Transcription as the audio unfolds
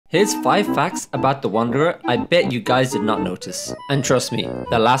Here's 5 facts about the Wanderer I bet you guys did not notice. And trust me,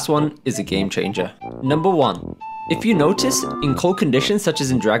 the last one is a game changer. Number 1. If you notice, in cold conditions such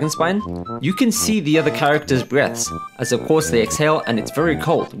as in Dragonspine, you can see the other characters' breaths, as of course they exhale and it's very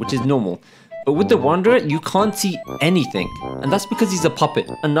cold, which is normal. But with the Wanderer, you can't see anything, and that's because he's a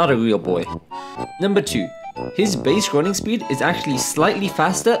puppet and not a real boy. Number 2. His base running speed is actually slightly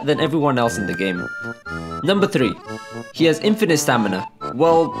faster than everyone else in the game. Number 3. He has infinite stamina.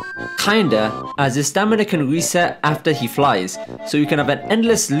 Well, kinda, as his stamina can reset after he flies, so you can have an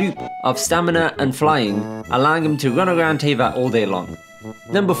endless loop of stamina and flying, allowing him to run around Teyvat all day long.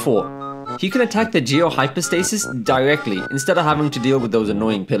 Number 4. He can attack the Geo Hyperstasis directly, instead of having to deal with those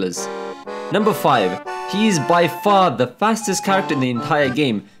annoying pillars. Number 5. He is by far the fastest character in the entire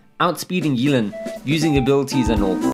game, outspeeding Yelan, using abilities and all.